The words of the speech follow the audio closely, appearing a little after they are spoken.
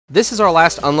This is our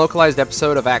last unlocalized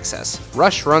episode of Axess.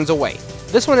 Rush runs away.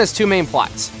 This one has two main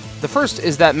plots. The first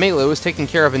is that Meilu is taking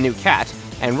care of a new cat,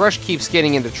 and Rush keeps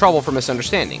getting into trouble for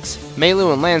misunderstandings.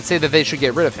 Meilu and Lan say that they should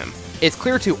get rid of him. It's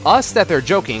clear to us that they're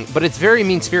joking, but it's very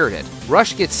mean-spirited.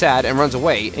 Rush gets sad and runs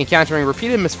away, encountering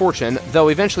repeated misfortune, though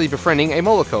eventually befriending a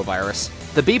Moloko virus.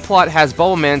 The B-plot has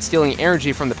Bubbleman stealing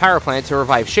energy from the power plant to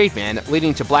revive Shademan,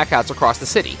 leading to blackouts across the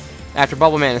city. After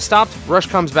Bubbleman is stopped, Rush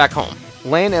comes back home.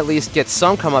 Lan at least gets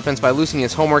some comeuppance by losing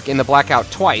his homework in the blackout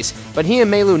twice, but he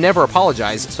and Meilu never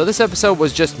apologize, so this episode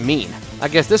was just mean. I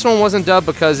guess this one wasn't dubbed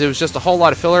because it was just a whole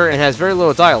lot of filler and has very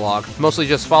little dialogue, mostly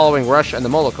just following Rush and the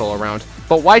Moloko around.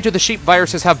 But why do the sheep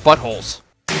viruses have buttholes?